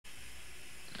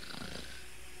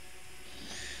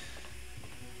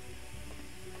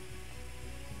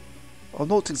I'm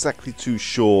not exactly too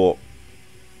sure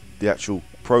the actual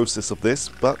process of this,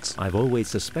 but I've always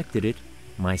suspected it.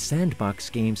 My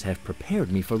sandbox games have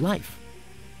prepared me for life.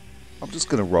 I'm just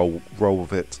gonna roll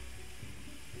with it.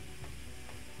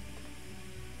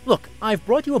 Look, I've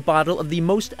brought you a bottle of the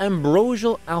most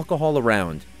ambrosial alcohol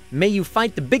around. May you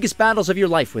fight the biggest battles of your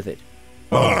life with it.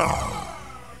 Ah,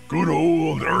 good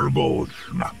old herbal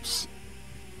schnapps.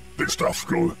 That stuff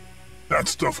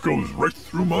goes right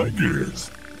through my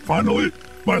gears. Finally,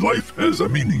 my life has a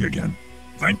meaning again.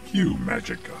 Thank you,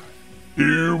 magic guy.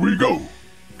 Here we go.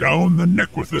 Down the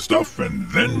neck with the stuff and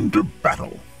then to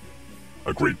battle.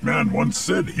 A great man once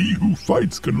said, he who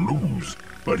fights can lose,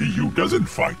 but he who doesn't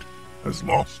fight has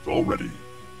lost already.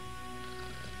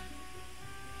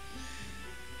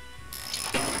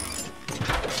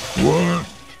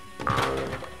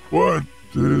 What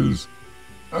is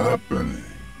happening?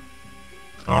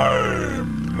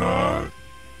 I'm not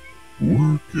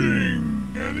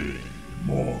working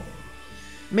anymore.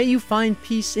 May you find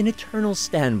peace in eternal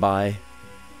standby.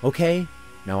 Okay,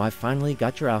 now I've finally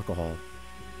got your alcohol.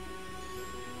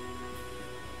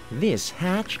 This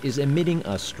hatch is emitting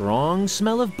a strong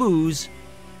smell of booze.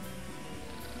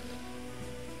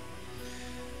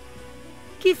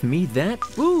 Give me that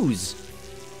booze.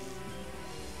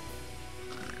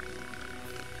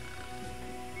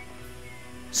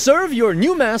 Serve your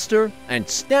new master and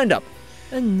stand up.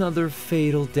 Another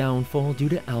fatal downfall due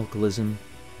to alcoholism.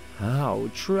 How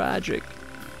tragic.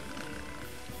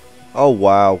 Oh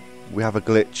wow, we have a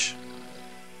glitch.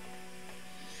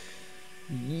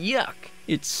 Yuck,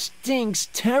 it stinks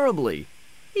terribly.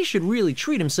 He should really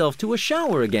treat himself to a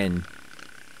shower again.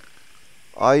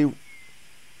 I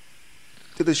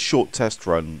did a short test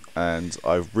run and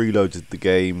I've reloaded the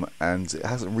game and it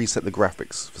hasn't reset the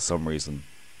graphics for some reason.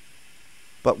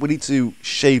 But we need to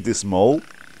shave this mole.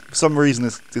 For some reason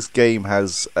this game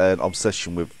has an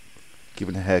obsession with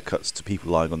giving haircuts to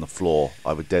people lying on the floor,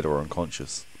 either dead or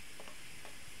unconscious.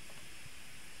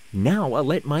 Now I'll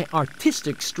let my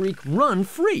artistic streak run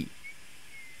free.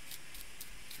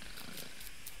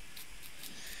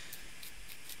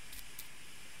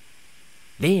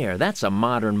 There, that's a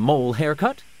modern mole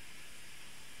haircut.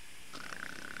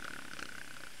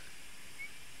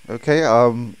 Okay,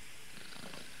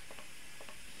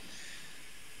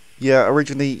 yeah,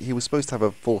 originally he was supposed to have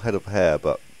a full head of hair,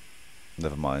 but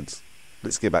never mind.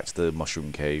 Let's get back to the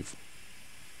mushroom cave.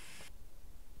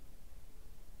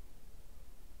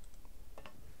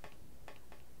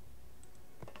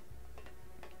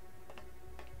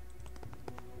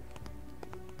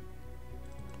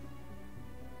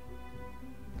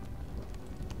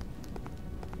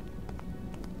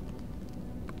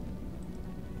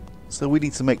 So we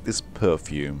need to make this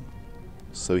perfume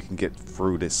so we can get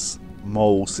through this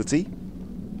mole city.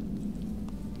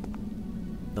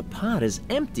 The pot is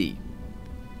empty.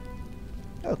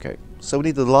 Okay, so we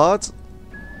need the lard.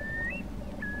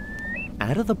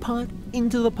 Out of the pot,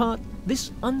 into the pot,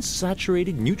 this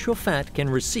unsaturated neutral fat can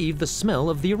receive the smell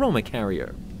of the aroma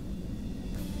carrier.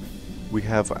 We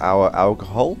have our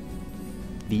alcohol.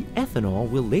 The ethanol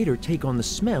will later take on the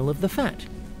smell of the fat.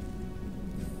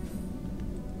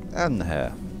 And the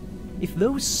hair. If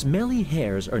those smelly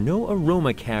hairs are no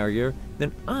aroma carrier,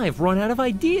 then I've run out of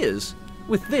ideas.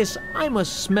 With this, I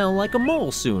must smell like a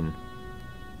mole soon.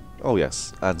 Oh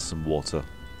yes, and some water.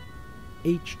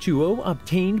 H2O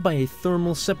obtained by a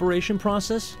thermal separation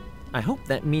process? I hope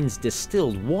that means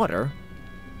distilled water.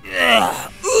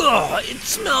 Ugh, it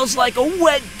smells like a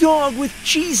wet dog with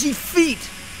cheesy feet.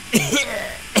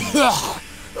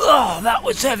 That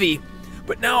was heavy.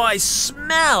 But now I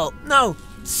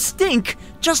stink,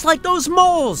 just like those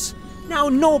moles. Now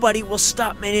nobody will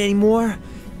stop me anymore.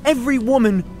 Every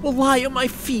woman will lie at my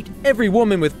feet. Every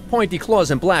woman with pointy claws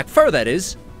and black fur, that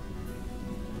is.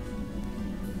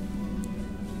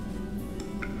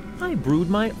 I brewed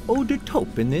my eau de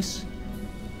taupe in this.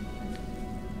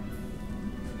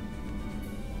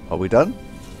 Are we done?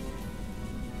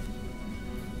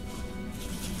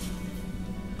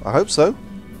 I hope so.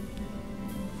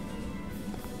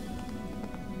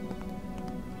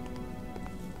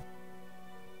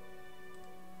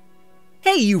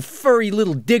 Hey, you furry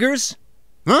little diggers!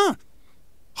 Huh?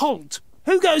 Halt!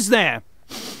 Who goes there?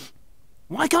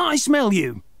 Why can't I smell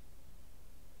you?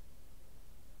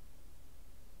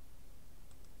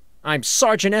 I'm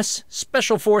Sergeant S,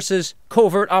 Special Forces,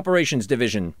 Covert Operations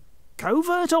Division.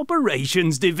 Covert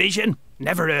Operations Division?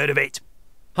 Never heard of it.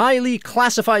 Highly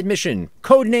classified mission.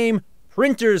 Codename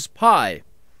Printer's Pie.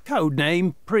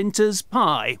 Codename Printer's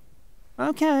Pie.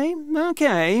 Okay.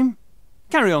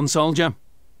 Carry on, soldier.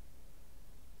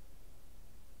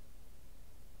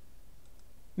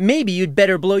 Maybe you'd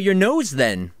better blow your nose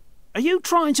then. Are you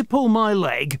trying to pull my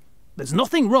leg? There's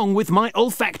nothing wrong with my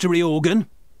olfactory organ.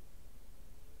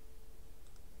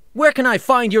 Where can I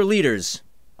find your leaders?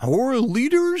 Our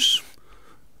leaders?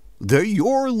 They're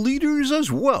your leaders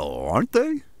as well, aren't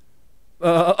they?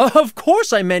 Of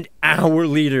course I meant our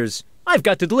leaders. I've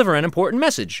got to deliver an important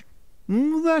message.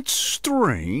 That's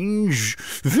strange.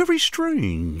 Very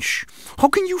strange. How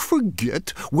can you forget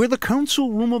where the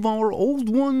council room of our old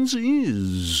ones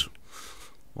is?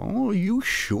 Are you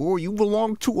sure you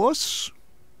belong to us?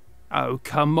 Oh,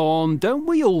 come on. Don't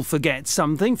we all forget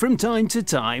something from time to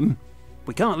time?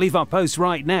 We can't leave our post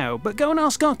right now, but go and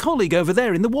ask our colleague over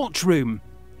there in the watch room.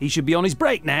 He should be on his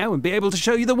break now and be able to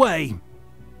show you the way.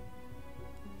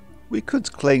 We could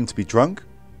claim to be drunk.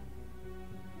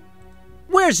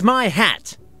 Where's my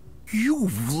hat?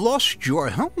 You've lost your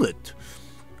helmet.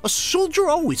 A soldier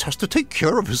always has to take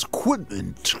care of his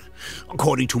equipment.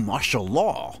 According to martial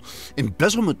law,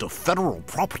 embezzlement of federal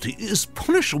property is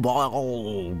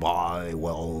punishable by,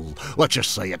 well, let's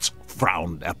just say it's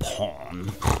frowned upon.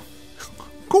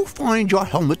 Go find your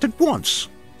helmet at once.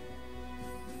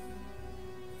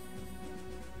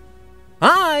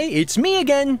 Hi, it's me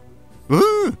again.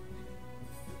 Huh?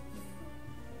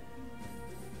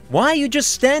 Why are you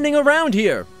just standing around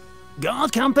here?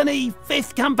 Guard company,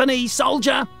 5th company,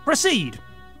 soldier, proceed.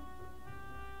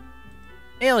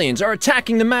 Aliens are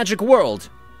attacking the magic world.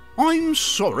 I'm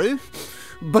sorry,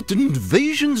 but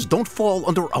invasions don't fall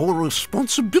under our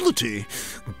responsibility.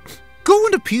 Go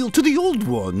and appeal to the old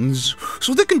ones,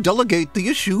 so they can delegate the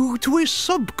issue to a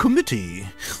subcommittee.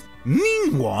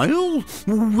 Meanwhile,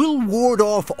 we'll ward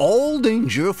off all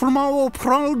danger from our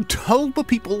proud Talpa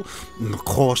people in the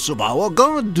course of our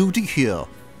guard duty here.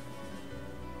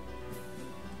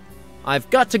 I've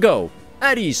got to go.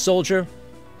 At ease, soldier.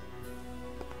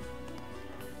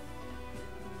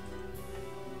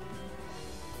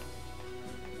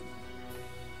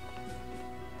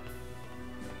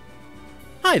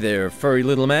 Hi there, furry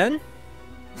little man.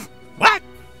 What?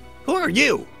 Who are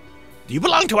you? Do you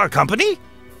belong to our company?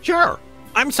 Sure.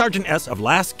 I'm Sergeant S of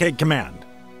Last Keg Command.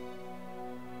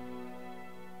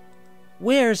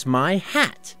 Where's my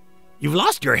hat? You've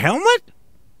lost your helmet?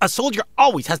 A soldier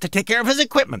always has to take care of his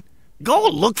equipment. Go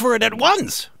look for it at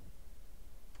once.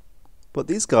 But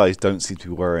these guys don't seem to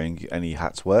be wearing any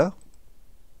hats wear.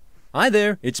 Hi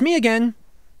there, it's me again.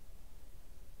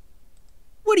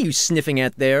 What are you sniffing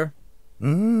at there?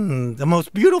 The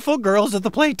most beautiful girls of the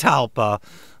play Talpa.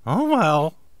 Oh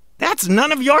well. That's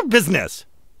none of your business.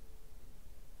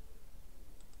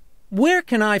 Where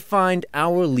can I find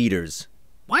our leaders?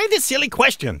 Why this silly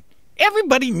question?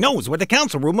 Everybody knows where the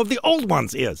council room of the old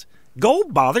ones is. Go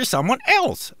bother someone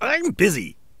else. I'm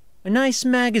busy. A nice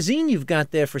magazine you've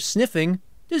got there for sniffing.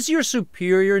 Does your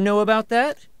superior know about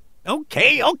that?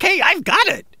 Okay, I've got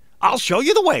it. I'll show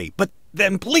you the way, but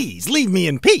then please leave me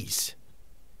in peace.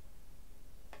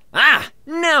 Ah,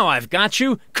 now I've got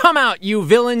you. Come out, you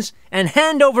villains, and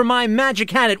hand over my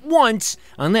magic hat at once,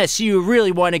 unless you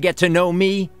really want to get to know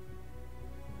me.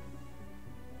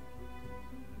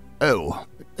 Oh,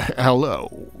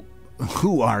 hello.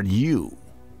 Who are you?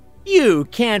 You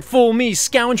can't fool me,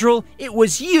 scoundrel. It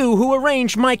was you who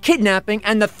arranged my kidnapping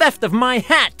and the theft of my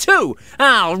hat, too.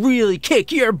 I'll really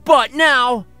kick your butt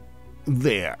now.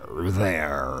 There,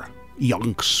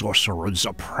 young sorcerer's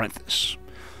apprentice.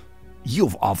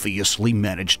 You've obviously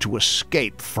managed to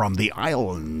escape from the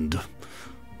island.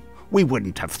 We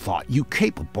wouldn't have thought you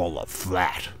capable of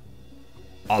that.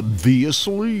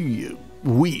 Obviously,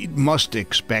 we must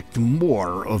expect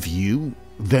more of you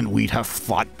than we'd have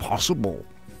thought possible.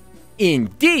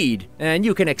 Indeed, and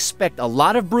you can expect a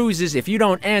lot of bruises if you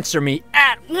don't answer me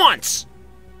at once.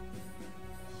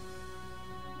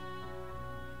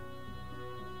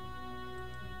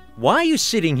 Why are you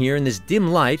sitting here in this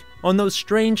dim light on those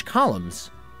strange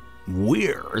columns?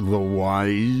 We're the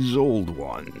wise old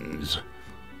ones.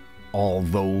 All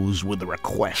those with a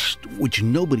request which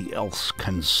nobody else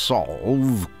can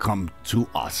solve come to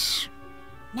us.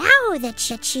 Now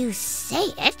that you say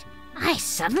it, I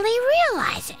suddenly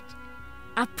realize it.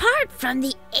 Apart from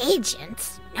the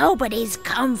agents, nobody's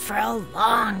come for a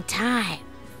long time.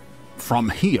 From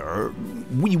here,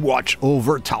 we watch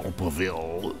over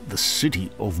Talpaville, the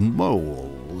city of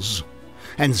moles,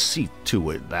 and see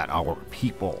to it that our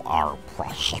people are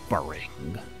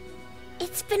prospering.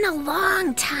 It's been a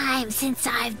long time since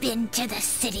I've been to the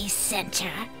city center.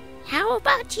 How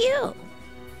about you?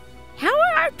 How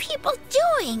are our people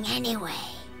doing anyway?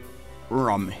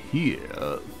 From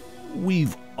here,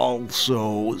 we've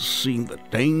also seen the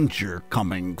danger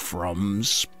coming from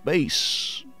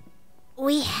space.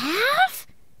 We have?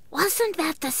 Wasn't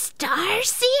that the Star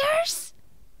Seers?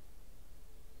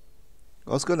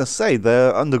 I was going to say,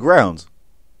 they're underground.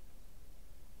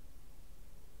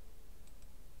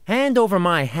 Hand over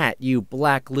my hat, you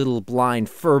black little blind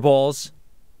furballs.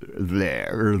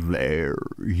 There,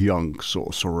 young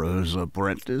sorcerer's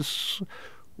apprentice.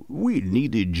 We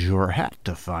needed your hat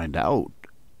to find out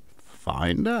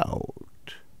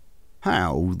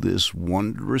how this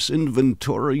wondrous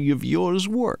inventory of yours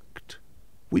worked.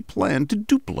 We plan to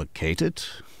duplicate it.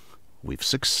 We've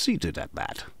succeeded at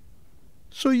that.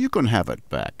 So you can have it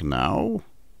back now.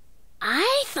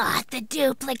 I thought the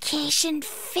duplication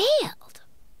failed.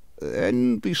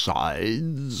 And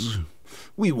besides,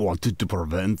 we wanted to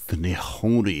prevent the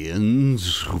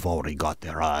Nihonians, who've already got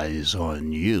their eyes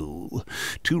on you,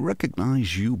 to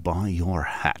recognize you by your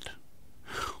hat.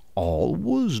 All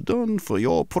was done for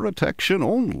your protection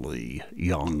only,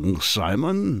 young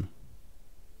Simon.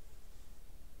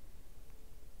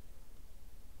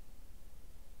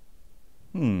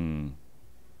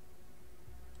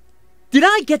 Did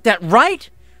I get that right?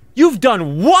 You've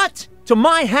done what to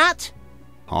my hat?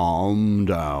 Calm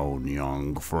down,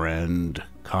 young friend.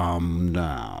 Calm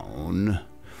down.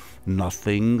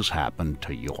 Nothing's happened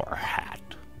to your hat.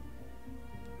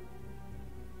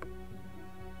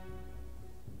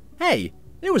 Hey,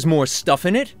 there was more stuff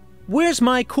in it. Where's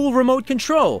my cool remote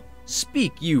control?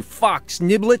 Speak, you fox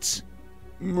niblets.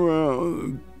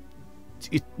 Well,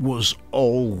 it was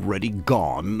already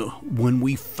gone when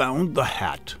we found the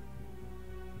hat.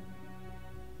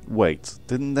 Wait,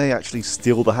 didn't they actually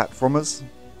steal the hat from us?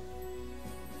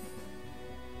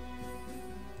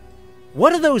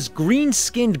 What do those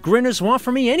green-skinned grinners want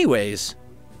from me anyways?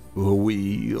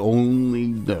 We only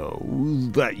know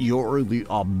that you're the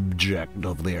object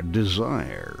of their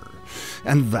desire,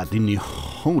 and that the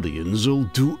Nihonians will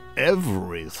do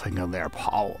everything in their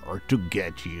power to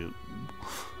get you.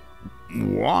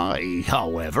 Why,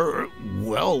 however,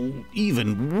 well,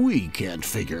 even we can't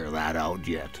figure that out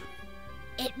yet.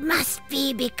 It must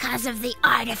be because of the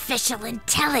artificial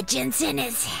intelligence in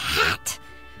his hat.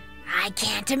 I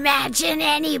can't imagine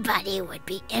anybody would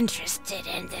be interested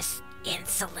in this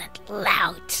insolent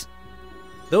lout.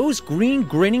 Those green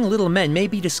grinning little men may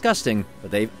be disgusting,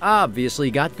 but they've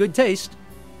obviously got good taste.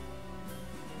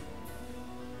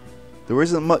 There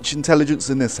isn't much intelligence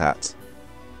in this hat.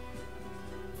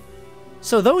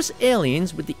 So those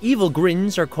aliens with the evil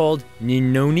grins are called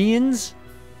Ninonians?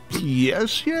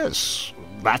 Yes,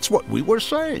 that's what we were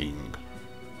saying.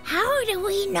 How do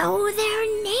we know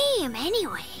their name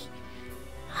anyway?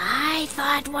 I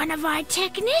thought one of our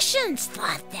technicians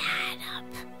thought that up.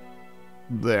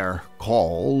 They're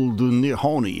called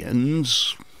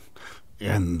Nihonians,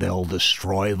 and they'll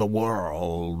destroy the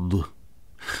world.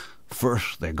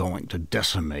 First, they're going to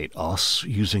decimate us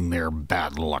using their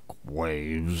bad luck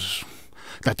waves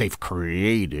that they've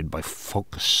created by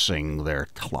focusing their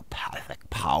telepathic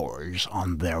powers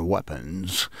on their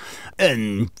weapons.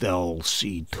 And they'll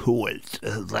see to it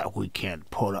that we can't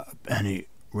put up any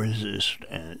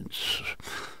resistance.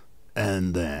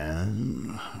 And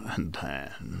then...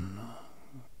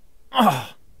 Oh,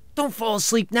 don't fall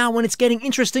asleep now when it's getting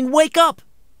interesting. Wake up!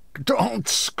 Don't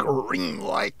scream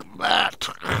like that.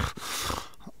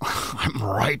 I'm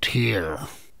right here.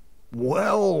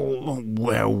 Well,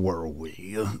 where were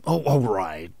we? Oh,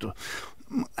 right.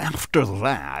 After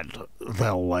that,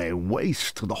 they'll lay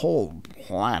waste to the whole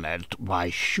planet by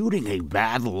shooting a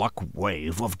bad luck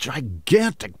wave of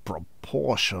gigantic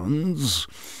proportions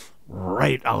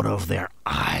right out of their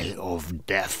eye of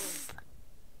death.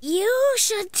 You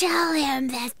should tell him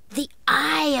that the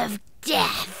Eye of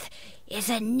Death is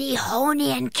a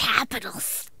Nihonian capital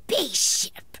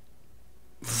spaceship.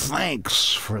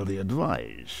 Thanks for the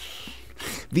advice.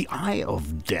 The Eye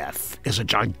of Death is a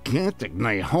gigantic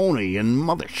Nihonian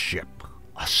mothership,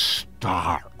 a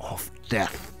star of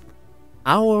death.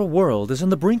 Our world is on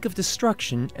the brink of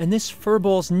destruction, and this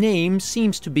furball's name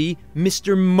seems to be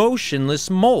Mr. Motionless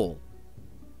Mole.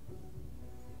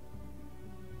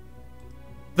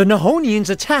 The Nihonians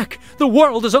attack! The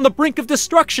world is on the brink of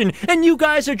destruction, and you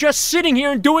guys are just sitting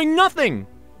here and doing nothing!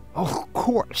 Of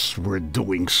course we're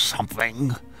doing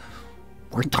something.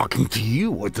 We're talking to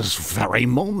you at this very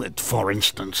moment, for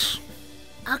instance.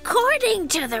 According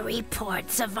to the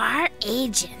reports of our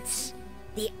agents,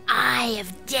 the Eye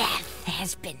of Death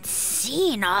has been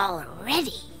seen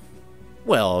already.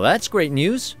 Well, that's great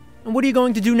news. And what are you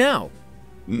going to do now?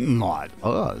 Not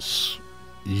us.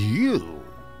 You.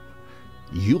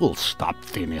 You'll stop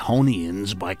the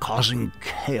Nihonians by causing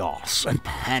chaos and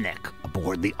panic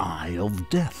aboard the Eye of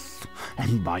Death,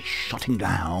 and by shutting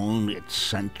down its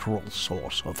central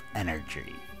source of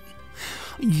energy.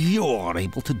 You're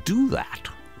able to do that,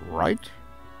 right?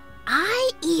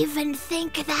 I even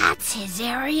think that's his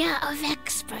area of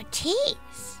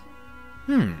expertise.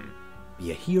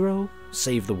 Be a hero?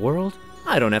 Save the world?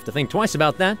 I don't have to think twice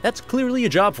about that. That's clearly a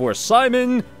job for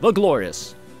Simon the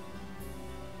Glorious.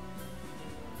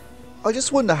 I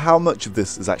just wonder how much of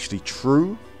this is actually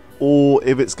true, or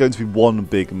if it's going to be one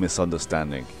big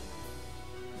misunderstanding.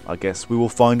 I guess we will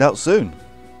find out soon.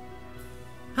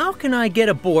 How can I get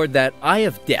aboard that Eye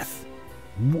of Death?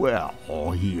 Well,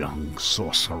 young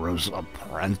sorcerer's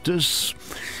apprentice,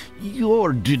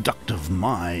 your deductive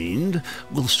mind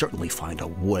will certainly find a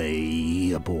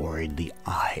way aboard the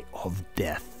Eye of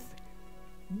Death.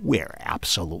 We're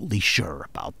absolutely sure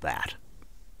about that.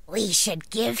 We should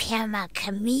give him a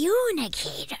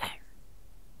communicator.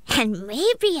 And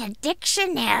maybe a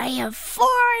dictionary of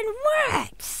foreign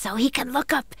words so he can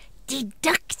look up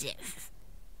deductive.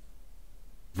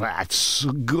 That's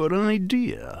a good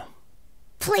idea.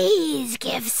 Please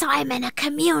give Simon a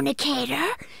communicator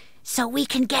so we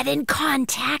can get in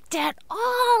contact at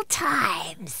all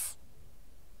times.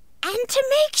 And to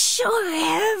make sure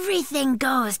everything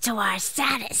goes to our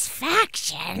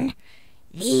satisfaction,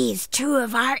 these two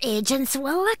of our agents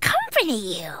will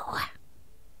accompany you.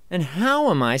 And how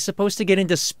am I supposed to get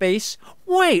into space?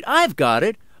 Wait, I've got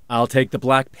it. I'll take the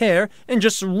black pear and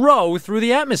just row through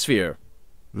the atmosphere.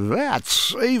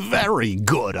 That's a very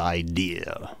good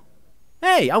idea.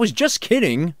 Hey, I was just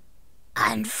kidding.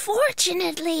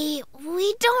 Unfortunately,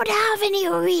 we don't have any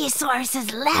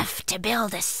resources left to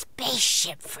build a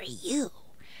spaceship for you.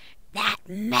 That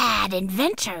mad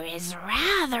inventor is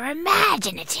rather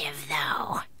imaginative,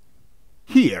 though.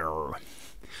 Here,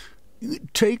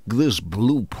 take this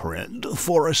blueprint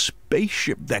for a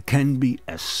spaceship that can be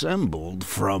assembled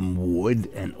from wood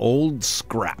and old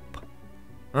scrap.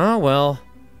 Oh, well.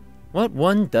 What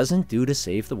one doesn't do to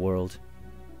save the world.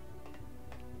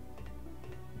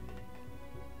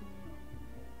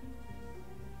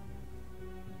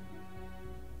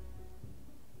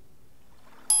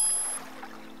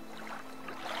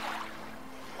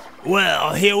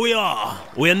 Well, here we are.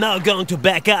 We're not going to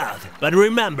back out, but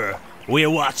remember, we're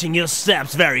watching your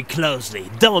steps very closely.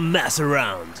 Don't mess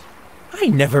around. I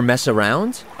never mess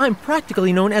around. I'm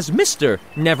practically known as Mr.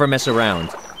 Never Mess Around.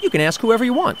 You can ask whoever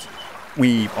you want.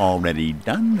 We've already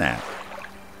done that.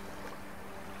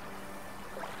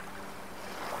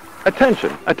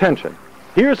 Attention, attention.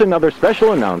 Here's another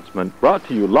special announcement brought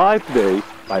to you live today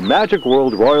by Magic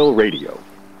World Royal Radio.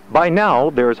 By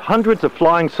now, there's hundreds of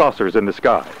flying saucers in the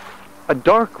sky. A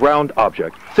dark round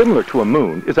object, similar to a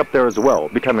moon, is up there as well,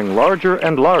 becoming larger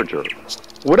and larger.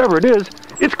 Whatever it is,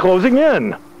 it's closing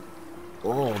in.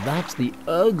 Oh, that's the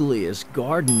ugliest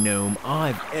garden gnome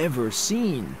I've ever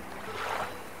seen.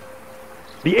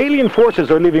 The alien forces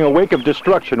are leaving a wake of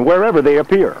destruction wherever they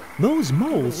appear. Those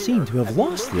moles seem to have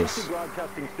lost this.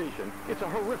 It's a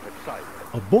horrific sight.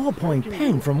 A ballpoint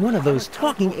pen from one of those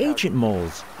talking ancient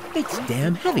moles. It's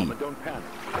damn heavy. Don't panic.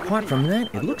 Apart from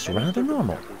that, it looks rather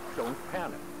normal. Don't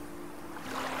panic.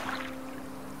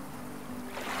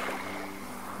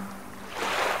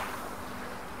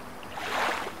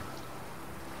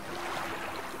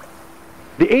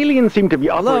 The aliens seem to be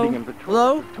operating in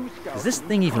patrol. Hello? Does this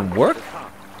thing even work?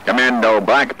 Commando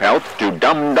Black Pelt to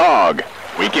Dumb Dog.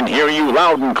 We can hear you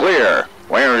loud and clear.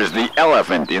 Where is the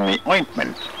elephant in the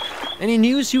ointment? Any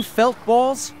news, you felt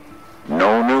balls?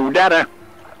 No new data.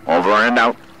 Over and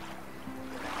out.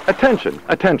 Attention,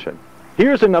 attention.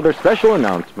 Here's another special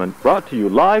announcement brought to you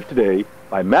live today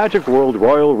by Magic World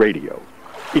Royal Radio.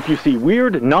 If you see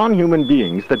weird, non-human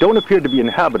beings that don't appear to be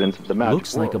inhabitants of the magic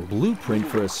Looks like a blueprint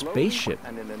for a spaceship.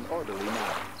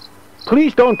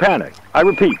 Please don't panic. I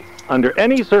repeat, under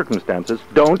any circumstances,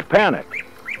 don't panic.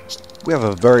 We have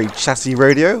a very chatty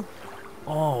radio.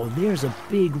 Oh, there's a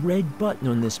big red button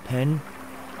on this pen.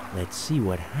 Let's see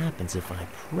what happens if I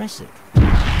press it.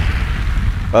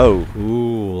 Oh.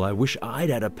 Cool, I wish I'd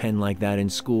had a pen like that in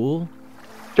school.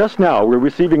 Just now, we're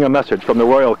receiving a message from the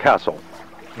royal castle.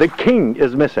 The king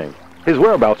is missing. His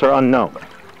whereabouts are unknown.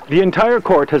 The entire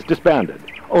court has disbanded.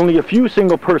 Only a few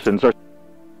single persons are...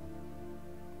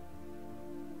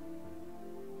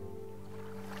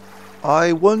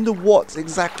 I wonder what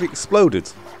exactly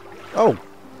exploded. Oh,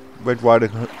 Red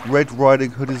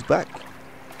Riding Hood is back.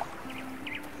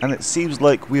 And it seems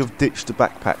like we have ditched the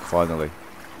backpack finally.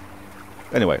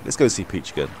 Anyway, let's go see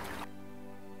Peach again.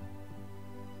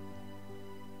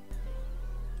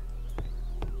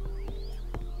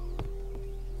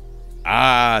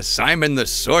 Ah, Simon the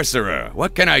Sorcerer.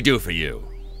 What can I do for you?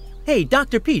 Hey,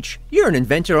 Dr. Peach, you're an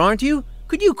inventor, aren't you?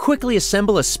 Could you quickly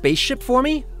assemble a spaceship for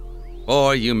me?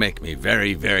 Boy, you make me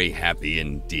very, very happy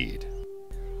indeed.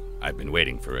 I've been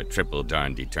waiting for a triple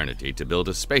darned eternity to build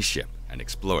a spaceship and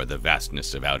explore the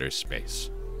vastness of outer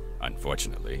space.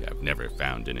 Unfortunately, I've never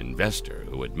found an investor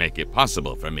who would make it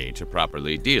possible for me to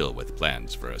properly deal with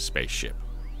plans for a spaceship.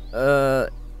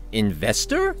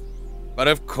 Investor? But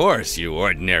of course, you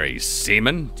ordinary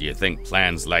seaman. Do you think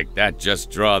plans like that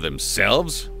just draw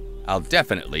themselves? I'll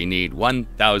definitely need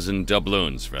 1,000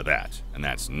 doubloons for that, and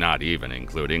that's not even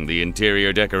including the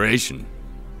interior decoration.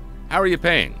 How are you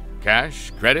paying?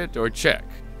 Cash, credit, or check?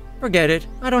 Forget it.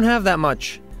 I don't have that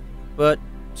much. But,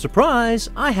 surprise,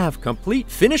 I have complete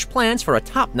finished plans for a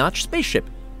top-notch spaceship.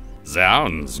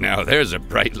 Zounds, now there's a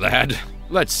bright lad.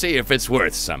 Let's see if it's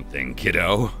worth something,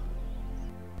 kiddo.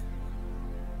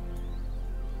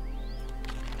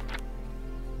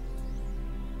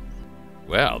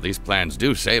 Well, these plans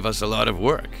do save us a lot of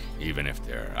work, even if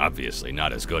they're obviously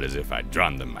not as good as if I'd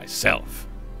drawn them myself.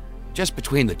 Just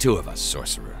between the two of us,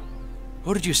 Sorcerer,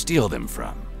 who did you steal them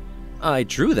from? I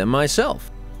drew them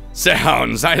myself.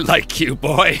 Sounds, I like you,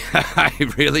 boy. I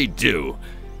really do.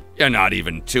 You're not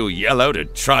even too yellow to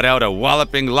trot out a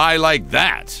walloping lie like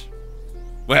that.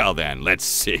 Well then, let's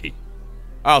see.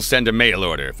 I'll send a mail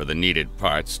order for the needed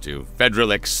parts to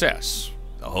Federal Excess.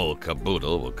 The whole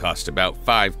caboodle will cost about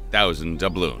 5,000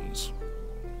 doubloons.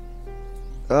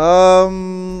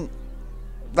 That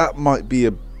might be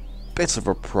a bit of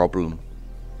a problem.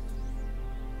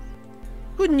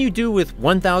 Couldn't you do with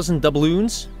 1,000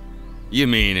 doubloons? You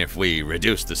mean if we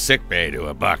reduce the sickbay to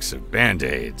a box of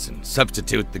Band-Aids and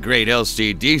substitute the great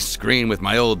LCD screen with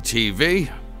my old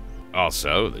TV?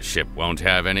 Also, the ship won't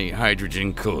have any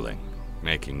hydrogen cooling,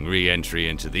 making re-entry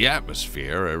into the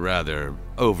atmosphere a rather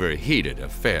overheated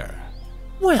affair.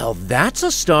 Well, that's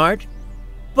a start.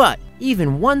 But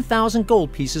even 1,000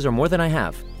 gold pieces are more than I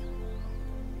have.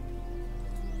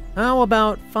 How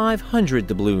about 500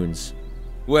 doubloons?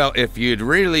 Well, if you'd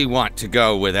really want to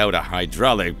go without a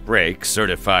hydraulic brake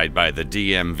certified by the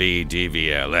DMV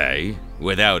DVLA,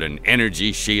 without an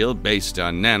energy shield based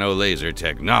on nanolaser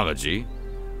technology,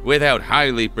 without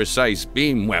highly precise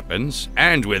beam weapons,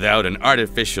 and without an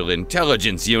artificial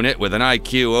intelligence unit with an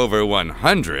IQ over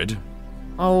 100...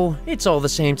 Oh, it's all the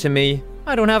same to me.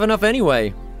 I don't have enough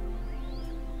anyway.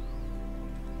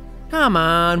 Come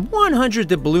on, 100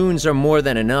 doubloons are more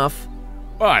than enough.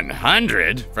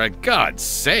 100? For God's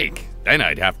sake! Then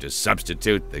I'd have to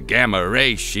substitute the gamma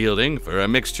ray shielding for a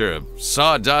mixture of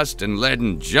sawdust and lead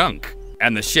and junk.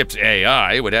 And the ship's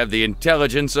AI would have the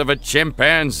intelligence of a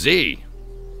chimpanzee.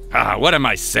 What am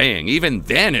I saying? Even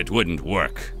then it wouldn't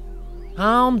work.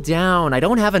 Calm down. I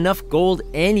don't have enough gold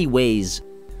anyways.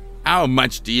 How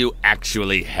much do you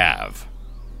actually have?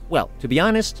 Well, to be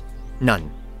honest,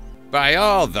 none. By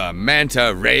all the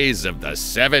manta rays of the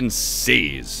 7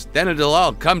 seas, then it'll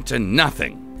all come to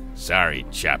nothing. Sorry,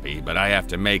 chappie, but I have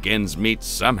to make ends meet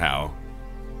somehow.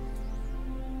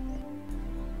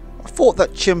 I thought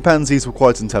that chimpanzees were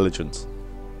quite intelligent,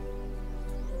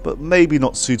 but maybe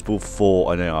not suitable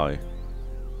for an AI.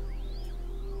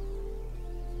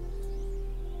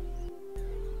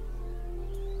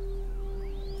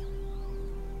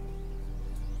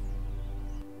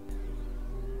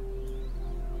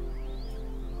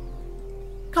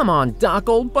 Come on, Doc,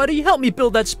 old buddy, help me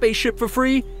build that spaceship for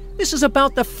free. This is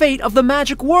about the fate of the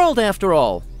magic world, after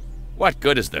all. What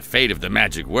good is the fate of the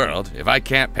magic world if I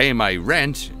can't pay my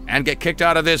rent and get kicked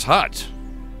out of this hut?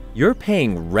 You're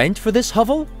paying rent for this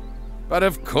hovel? But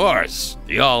of course,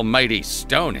 the almighty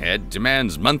Stonehead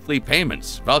demands monthly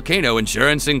payments, volcano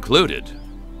insurance included.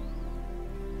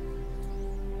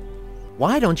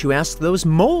 Why don't you ask those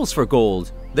moles for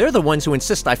gold? They're the ones who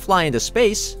insist I fly into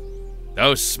space.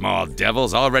 Those small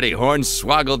devils already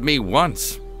hornswoggled me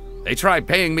once. They tried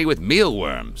paying me with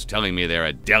mealworms, telling me they're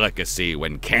a delicacy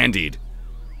when candied.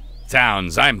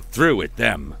 Towns, I'm through with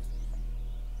them.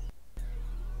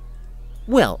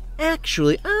 Well,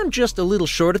 actually, I'm just a little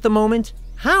short at the moment.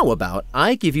 How about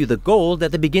I give you the gold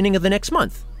at the beginning of the next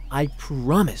month? I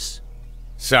promise.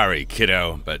 Sorry,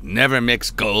 kiddo, but never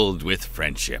mix gold with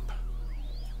friendship.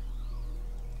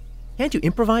 Can't you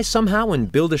improvise somehow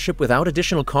and build a ship without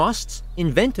additional costs?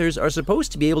 Inventors are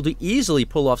supposed to be able to easily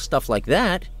pull off stuff like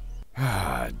that.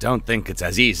 Don't think it's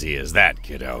as easy as that,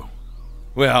 kiddo.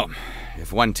 Well,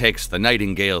 if one takes the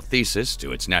Nightingale thesis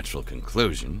to its natural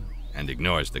conclusion, and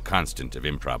ignores the constant of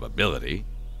improbability,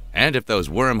 and if those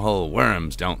wormhole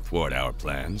worms don't thwart our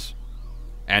plans,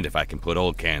 and if I can put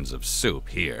old cans of soup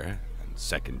here, and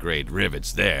second-grade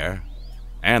rivets there,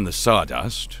 and the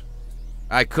sawdust,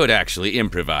 I could actually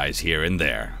improvise here and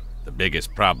there. The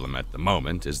biggest problem at the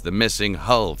moment is the missing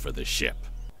hull for the ship.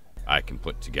 I can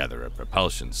put together a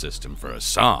propulsion system for a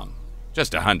song,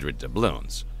 just 100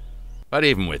 doubloons. But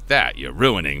even with that, you're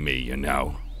ruining me, you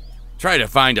know. Try to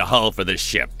find a hull for the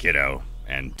ship, kiddo.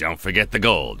 And don't forget the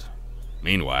gold.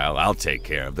 Meanwhile, I'll take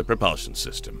care of the propulsion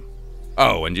system.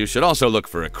 Oh, and you should also look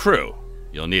for a crew.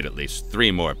 You'll need at least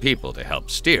 3 more people to help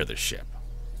steer the ship.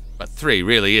 But 3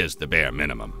 really is the bare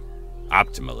minimum.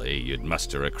 Optimally, you'd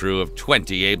muster a crew of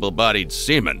 20 able-bodied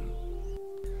seamen.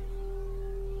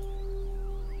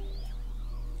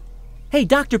 Hey,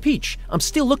 Dr. Peach, I'm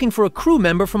still looking for a crew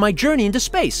member for my journey into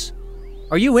space.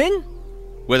 Are you in?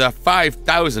 With a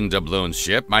 5,000 doubloon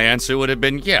ship, my answer would have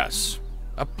been yes.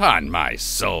 Upon my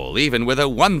soul, even with a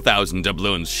 1,000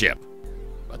 doubloon ship.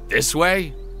 But this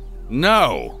way?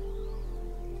 No.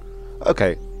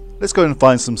 Okay, let's go and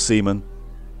find some seamen.